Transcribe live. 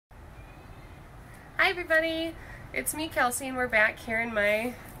Hi everybody, it's me Kelsey and we're back here in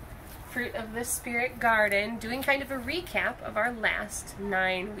my Fruit of the Spirit garden doing kind of a recap of our last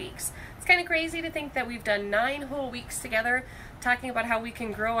 9 weeks. It's kind of crazy to think that we've done 9 whole weeks together talking about how we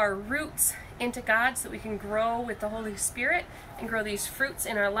can grow our roots into God so that we can grow with the Holy Spirit and grow these fruits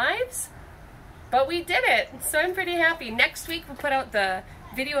in our lives. But we did it, so I'm pretty happy. Next week we'll put out the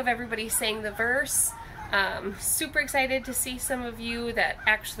video of everybody saying the verse. Super excited to see some of you that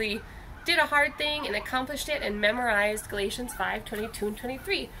actually did a hard thing and accomplished it and memorized Galatians 5:22 and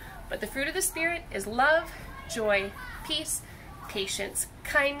 23. But the fruit of the Spirit is love, joy, peace, patience,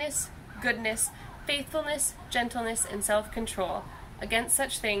 kindness, goodness, faithfulness, gentleness, and self-control. Against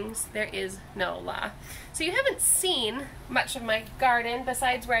such things there is no law. So you haven't seen much of my garden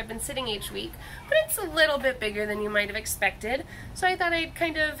besides where I've been sitting each week, but it's a little bit bigger than you might have expected. So I thought I'd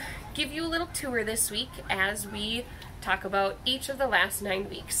kind of give you a little tour this week as we talk about each of the last 9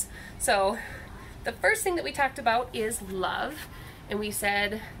 weeks. So the first thing that we talked about is love, and we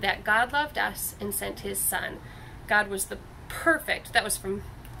said that God loved us and sent his son. God was the perfect, that was from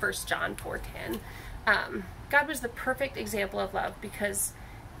 1 John 4:10. God was the perfect example of love because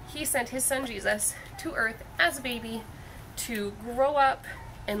he sent his son Jesus to earth as a baby to grow up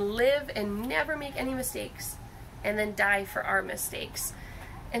and live and never make any mistakes and then die for our mistakes.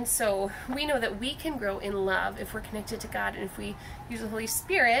 And so we know that we can grow in love if we're connected to God and if we use the Holy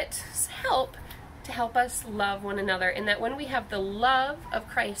Spirit's help to help us love one another, and that when we have the love of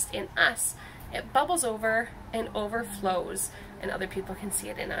Christ in us, it bubbles over and overflows and other people can see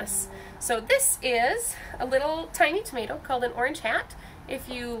it in us. So this is a little tiny tomato called an orange hat. If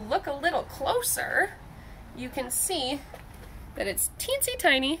you look a little closer, you can see that it's teensy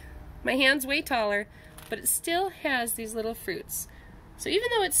tiny. My hand's way taller, but it still has these little fruits. So even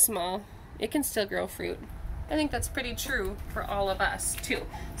though it's small, it can still grow fruit. I think that's pretty true for all of us too.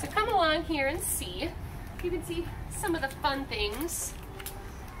 So come along here and see. You can see some of the fun things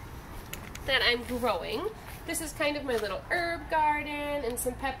that I'm growing. This is kind of my little herb garden and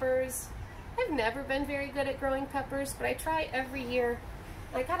some peppers. I've never been very good at growing peppers, but I try every year.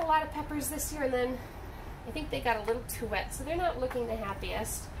 I got a lot of peppers this year and then I think they got a little too wet, so they're not looking the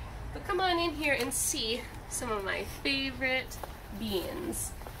happiest. But come on in here and see some of my favorite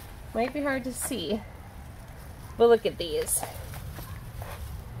beans. Might be hard to see, but look at these.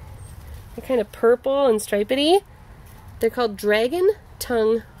 They're kind of purple and stripedy. They're called dragon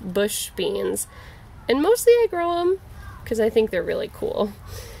tongue bush beans, and mostly I grow them because I think they're really cool.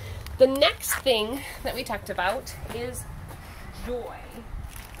 The next thing that we talked about is joy.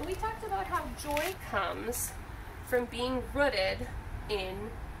 And we talked about how joy comes from being rooted in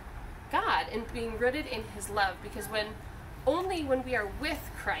God and being rooted in his love, because only when we are with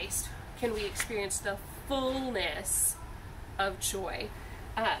Christ can we experience the fullness of joy.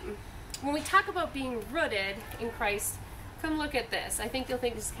 When we talk about being rooted in Christ, come look at this. I think you'll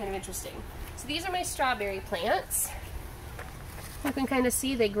think this is kind of interesting. So these are my strawberry plants. You can kind of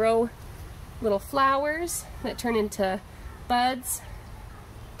see they grow little flowers that turn into buds.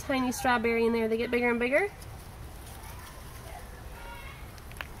 Tiny strawberry in there, they get bigger and bigger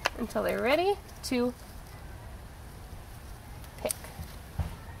until they're ready to pick.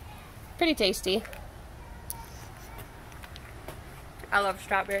 Pretty tasty. I love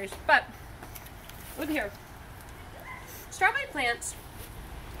strawberries, but look here. Strawberry plants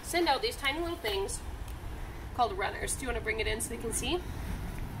send out these tiny little things called runners. Do you want to bring it in so they can see?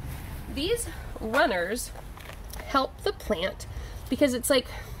 These runners help the plant because it's like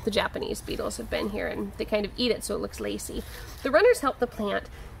the Japanese beetles have been here and they kind of eat it so it looks lacy. The runners help the plant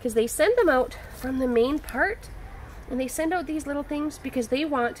because they send them out from the main part, and they send out these little things because they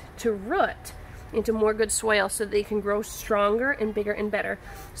want to root into more good soil so that they can grow stronger and bigger and better.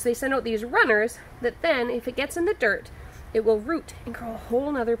 So they send out these runners that then, if it gets in the dirt, it will root and grow a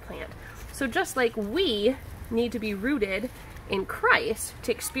whole nother plant. So just like we need to be rooted in Christ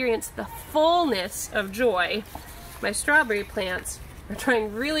to experience the fullness of joy, my strawberry plants are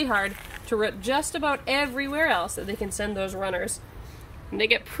trying really hard to root just about everywhere else that they can send those runners. And they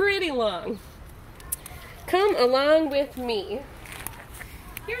get pretty long. Come along with me.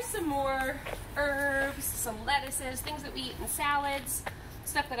 Here's some more herbs, some lettuces, things that we eat in salads,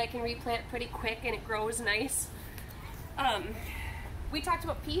 stuff that I can replant pretty quick and it grows nice. We talked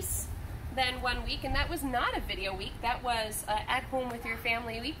about peace then 1 week, and that was not a video week. That was at home with your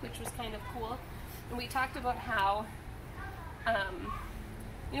family week, which was kind of cool. And we talked about how,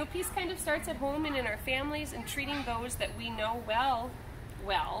 you know, peace kind of starts at home and in our families and treating those that we know well,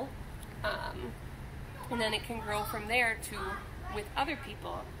 and then it can grow from there to with other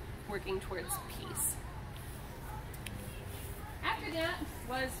people working towards peace. After that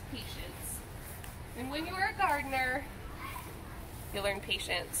was patience. And when you are a gardener, you learn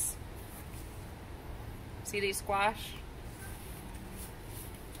patience. See these squash?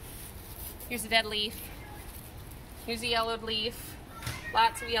 Here's a dead leaf. Here's a yellowed leaf.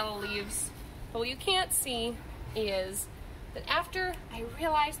 Lots of yellow leaves. But what you can't see is that after I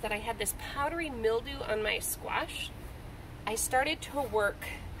realized that I had this powdery mildew on my squash, I started to work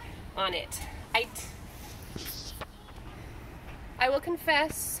on it. I will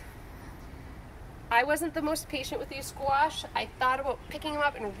confess, I wasn't the most patient with these squash. I thought about picking them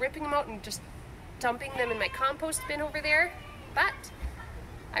up and ripping them out and just dumping them in my compost bin over there. But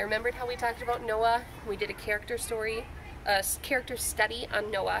I remembered how we talked about Noah. We did a character study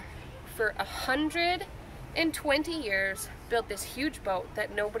on Noah. For 120 years, built this huge boat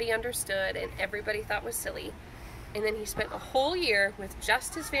that nobody understood and everybody thought was silly. And then he spent a whole year with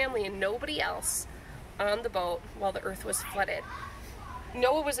just his family and nobody else on the boat while the earth was flooded.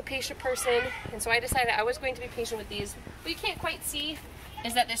 Noah was a patient person, and so I decided I was going to be patient with these. What you can't quite see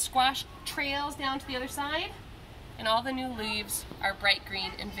is that this squash trails down to the other side, and all the new leaves are bright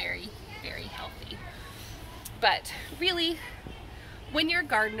green and very, very healthy. But really, when you're a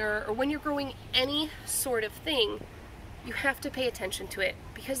gardener or when you're growing any sort of thing, you have to pay attention to it,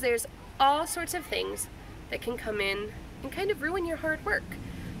 because there's all sorts of things that can come in and kind of ruin your hard work.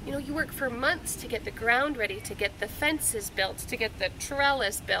 You know, you work for months to get the ground ready, to get the fences built, to get the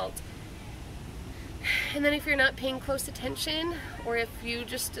trellis built. And then if you're not paying close attention, or if you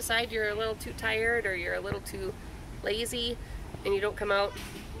just decide you're a little too tired or you're a little too lazy and you don't come out,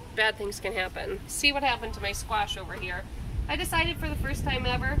 bad things can happen. See what happened to my squash over here. I decided for the first time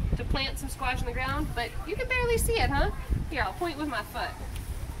ever to plant some squash in the ground, but you can barely see it, huh? Here, I'll point with my foot.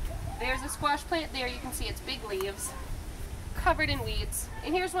 There's a squash plant there. You can see its big leaves covered in weeds.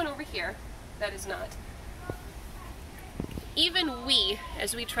 And here's one over here that is not. Even we,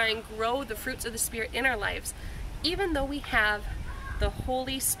 as we try and grow the fruits of the Spirit in our lives, even though we have the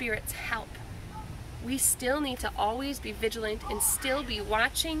Holy Spirit's help, we still need to always be vigilant and still be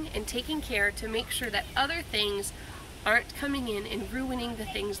watching and taking care to make sure that other things aren't coming in and ruining the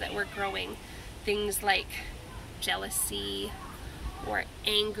things that we're growing. Things like jealousy or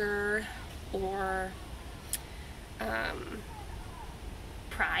anger or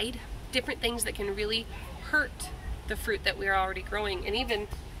pride, different things that can really hurt the fruit that we're already growing and even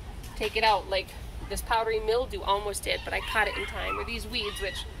take it out, like this powdery mildew almost did, but I caught it in time, or these weeds,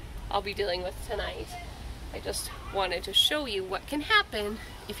 which I'll be dealing with tonight. I just wanted to show you what can happen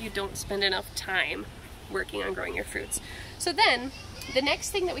if you don't spend enough time working on growing your fruits. So then, the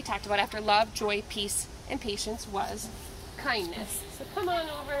next thing that we talked about after love, joy, peace, and patience was kindness. So come on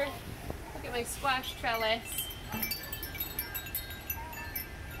over, look at my squash trellis.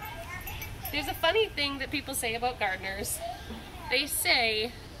 There's a funny thing that people say about gardeners. They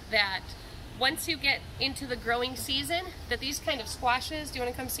say that once you get into the growing season, that these kind of squashes, do you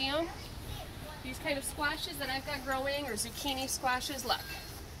want to come see them? These kind of squashes that I've got growing, or zucchini squashes, look.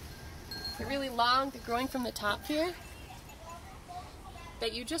 They're really long, they're growing from the top here.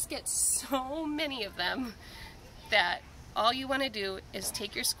 That you just get so many of them that all you want to do is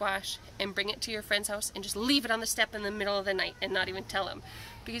take your squash and bring it to your friend's house and just leave it on the step in the middle of the night and not even tell them.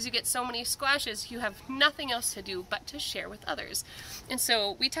 Because you get so many squashes, you have nothing else to do but to share with others. And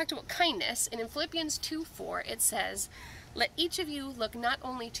so we talked about kindness, and in Philippians 2:4 it says, "Let each of you look not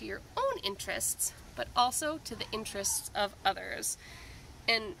only to your own interests, but also to the interests of others."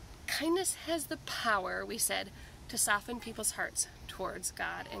 And kindness has the power, we said, to soften people's hearts towards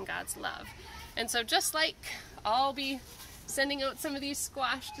God and God's love. And so just like I'll be sending out some of these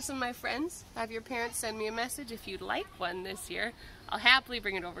squash to some of my friends, have your parents send me a message if you'd like one this year. I'll happily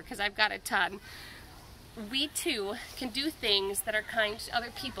bring it over because I've got a ton. We too can do things that are kind to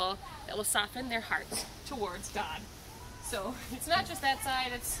other people that will soften their hearts towards God. So it's not just that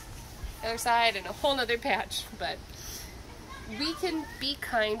side, it's the other side and a whole nother patch, but we can be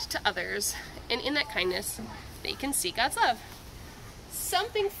kind to others, and in that kindness, they can see God's love.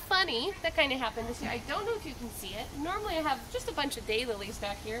 Something funny that kind of happened this year, I don't know if you can see it. Normally I have just a bunch of daylilies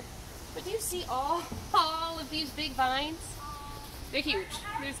back here, but do you see all of these big vines? They're huge.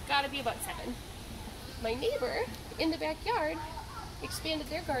 There's got to be about 7. My neighbor in the backyard expanded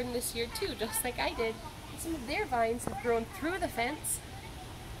their garden this year too, just like I did. Some of their vines have grown through the fence,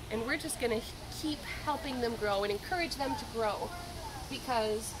 and we're just going to keep helping them grow and encourage them to grow,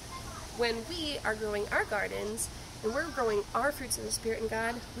 because when we are growing our gardens and we're growing our fruits of the Spirit and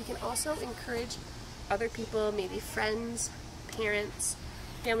God, we can also encourage other people, maybe friends, parents,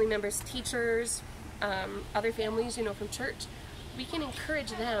 family members, teachers, other families, you know, from church. We can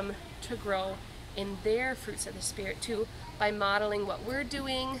encourage them to grow in their fruits of the Spirit too by modeling what we're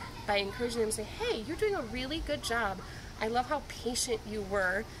doing, by encouraging them to say, hey, you're doing a really good job. I love how patient you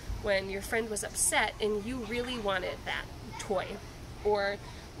were when your friend was upset and you really wanted that toy. Or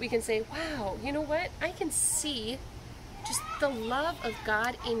we can say, wow, you know what? I can see just the love of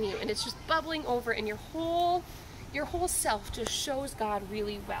God in you, and it's just bubbling over, and your whole self just shows God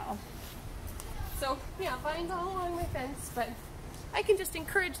really well. So yeah, vines all along my fence, but I can just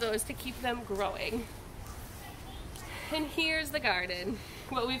encourage those to keep them growing. And here's the garden,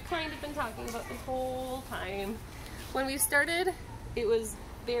 what we've kind of been talking about the whole time. When we started, it was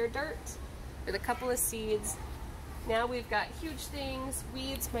bare dirt with a couple of seeds. Now we've got huge things,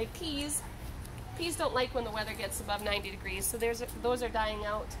 weeds, my peas. Peas don't like when the weather gets above 90 degrees, so those are dying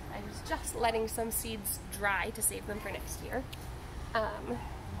out. I was just letting some seeds dry to save them for next year.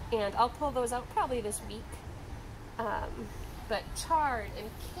 And I'll pull those out probably this week. But chard and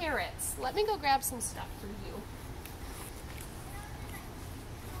carrots. Let me go grab some stuff for you.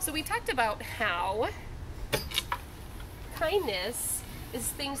 So we talked about how kindness is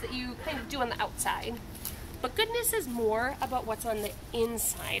things that you kind of do on the outside, but goodness is more about what's on the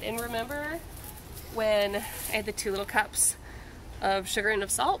inside. And remember when I had the 2 little cups of sugar and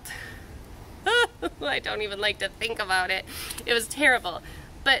of salt? I don't even like to think about it. It was terrible.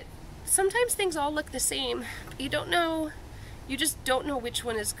 But sometimes things all look the same. You don't know, you just don't know which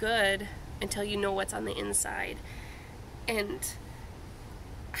one is good until you know what's on the inside. And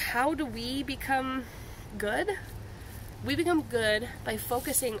how do we become good? We become good by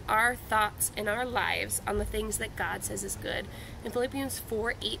focusing our thoughts and our lives on the things that God says is good. In Philippians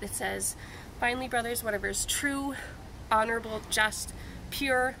 4:8 it says, finally, brothers, whatever is true, honorable, just,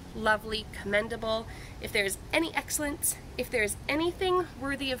 pure, lovely, commendable, if there is any excellence, if there is anything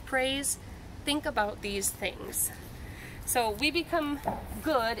worthy of praise, think about these things. So we become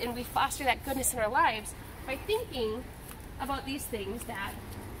good and we foster that goodness in our lives by thinking about these things that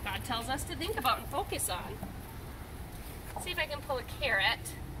God tells us to think about and focus on. Let's see if I can pull a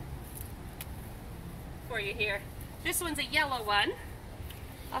carrot for you here. This one's a yellow one.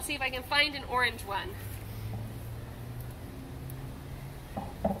 I'll see if I can find an orange one.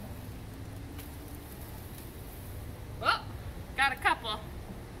 Oh, got a couple.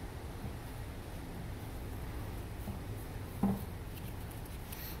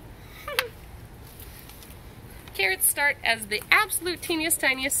 Carrots start as the absolute teeniest,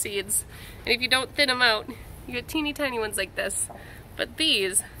 tiniest seeds. And if you don't thin them out, you get teeny tiny ones like this. But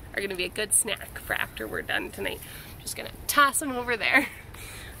these are going to be a good snack for after we're done tonight. I'm just going to toss them over there.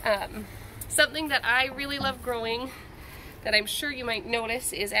 Something that I really love growing that I'm sure you might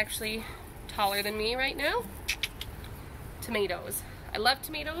notice is actually taller than me right now. Tomatoes. I love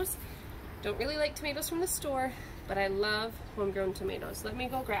tomatoes. Don't really like tomatoes from the store, but I love homegrown tomatoes. Let me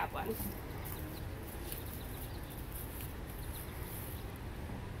go grab one.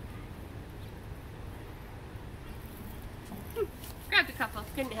 Grabbed a couple,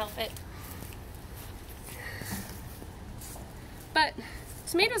 couldn't help it. But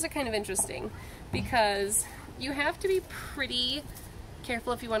tomatoes are kind of interesting because you have to be pretty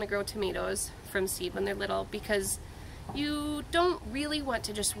careful if you want to grow tomatoes from seed when they're little, because you don't really want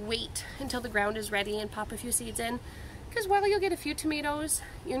to just wait until the ground is ready and pop a few seeds in, because while you'll get a few tomatoes,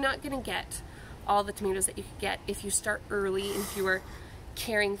 you're not going to get all the tomatoes that you could get if you start early and if you were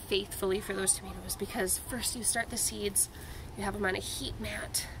caring faithfully for those tomatoes. Because first you start the seeds, you have them on a heat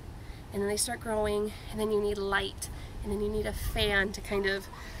mat, and then they start growing, and then you need light, and then you need a fan to kind of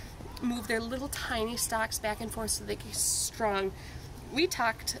move their little tiny stalks back and forth so they get strong. We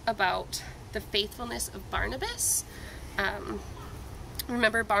talked about the faithfulness of Barnabas.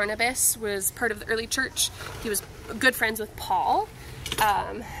 Remember, Barnabas was part of the early church. He was good friends with Paul,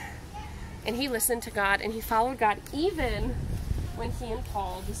 and he listened to God and he followed God even when he and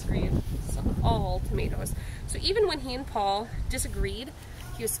Paul disagreed. So all tomatoes. So even when he and Paul disagreed,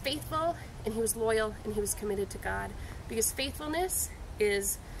 he was faithful and he was loyal and he was committed to God, because faithfulness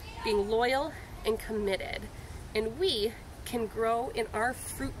is being loyal and committed. And we can grow in our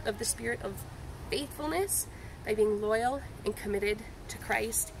fruit of the Spirit of faithfulness by being loyal and committed to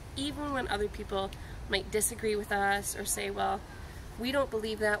Christ, even when other people might disagree with us or say, well, we don't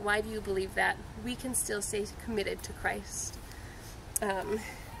believe that, why do you believe that? We can still stay committed to Christ.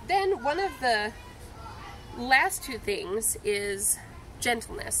 Then one of the last two things is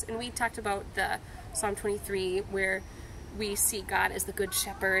gentleness. And we talked about the Psalm 23 where we see God as the good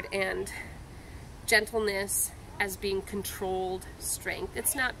shepherd and gentleness as being controlled strength.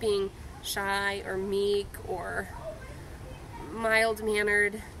 It's not being shy or meek or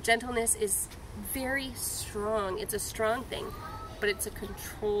mild-mannered. Gentleness is very strong. It's a strong thing, but it's a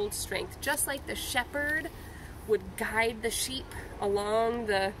controlled strength. Just like the shepherd would guide the sheep along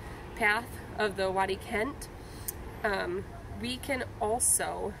the path of the Wadi Kent, we can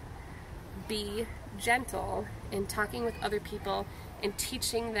also be gentle in talking with other people and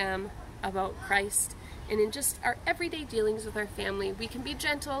teaching them about Christ. And in just our everyday dealings with our family, we can be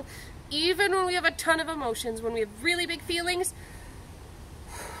gentle even when we have a ton of emotions, when we have really big feelings.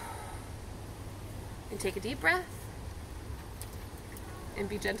 And take a deep breath and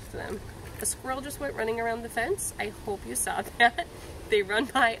be gentle to them. A squirrel just went running around the fence. I hope you saw that. They run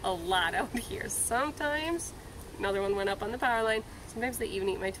by a lot out here. Sometimes another one went up on the power line. Sometimes they even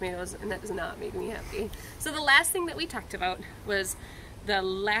eat my tomatoes, and that does not make me happy. So the last thing that we talked about was the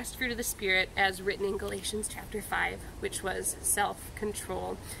last fruit of the Spirit as written in Galatians chapter 5, which was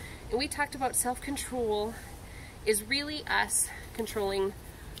self-control. And we talked about self-control is really us controlling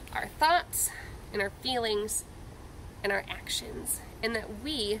our thoughts and our feelings and our actions, and that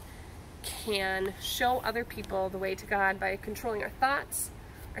we can show other people the way to God by controlling our thoughts,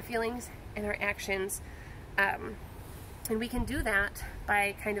 our feelings, and our actions. And we can do that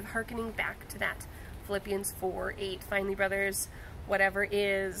by kind of hearkening back to that Philippians 4:8. Finally, brothers, whatever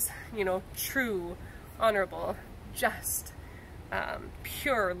is, true, honorable, just,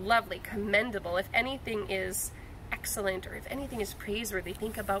 pure, lovely, commendable, if anything is excellent or if anything is praiseworthy,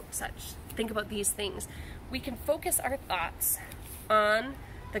 think about these things. We can focus our thoughts on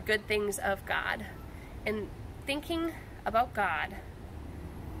the good things of God, and thinking about God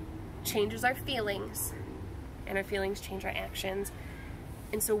changes our feelings, and our feelings change our actions.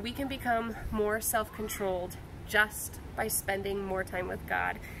 And so we can become more self-controlled just by spending more time with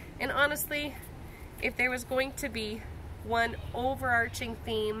God. And honestly, if there was going to be one overarching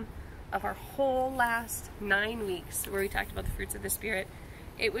theme of our whole last 9 weeks where we talked about the fruits of the Spirit,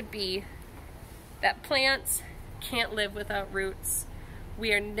 it would be that plants can't live without roots.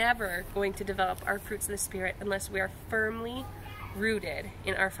 We are never going to develop our fruits of the Spirit unless we are firmly rooted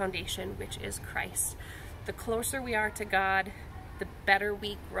in our foundation, which is Christ. The closer we are to God, the better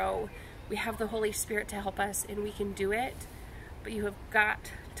we grow. We have the Holy Spirit to help us, and we can do it, but you have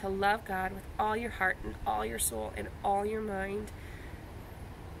got to love God with all your heart and all your soul and all your mind,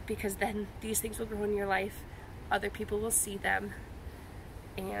 because then these things will grow in your life. Other people will see them,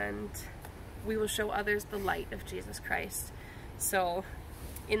 and we will show others the light of Jesus Christ. So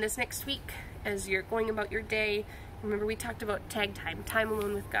in this next week, as you're going about your day, remember we talked about tag time, time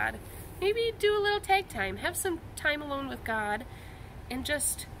alone with God. Maybe do a little tag time, have some time alone with God, and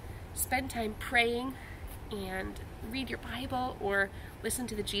just spend time praying and read your Bible or listen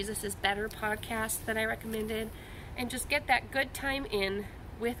to the Jesus is Better podcast that I recommended, and just get that good time in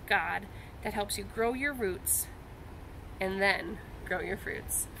with God that helps you grow your roots and then grow your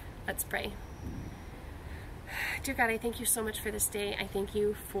fruits. Let's pray. Dear God, I thank you so much for this day. I thank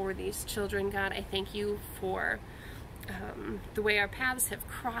you for these children, God. I thank you for the way our paths have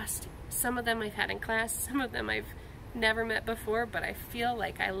crossed. Some of them I've had in class, some of them I've never met before, but I feel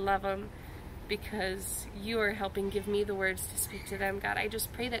like I love them because you are helping give me the words to speak to them. God, I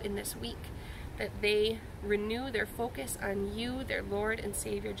just pray that in this week that they renew their focus on you, their Lord and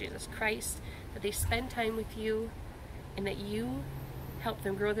Savior, Jesus Christ, that they spend time with you, and that you help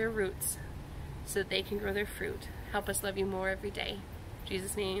them grow their roots so that they can grow their fruit. Help us love you more every day. In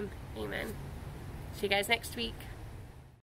Jesus' name, amen. See you guys next week.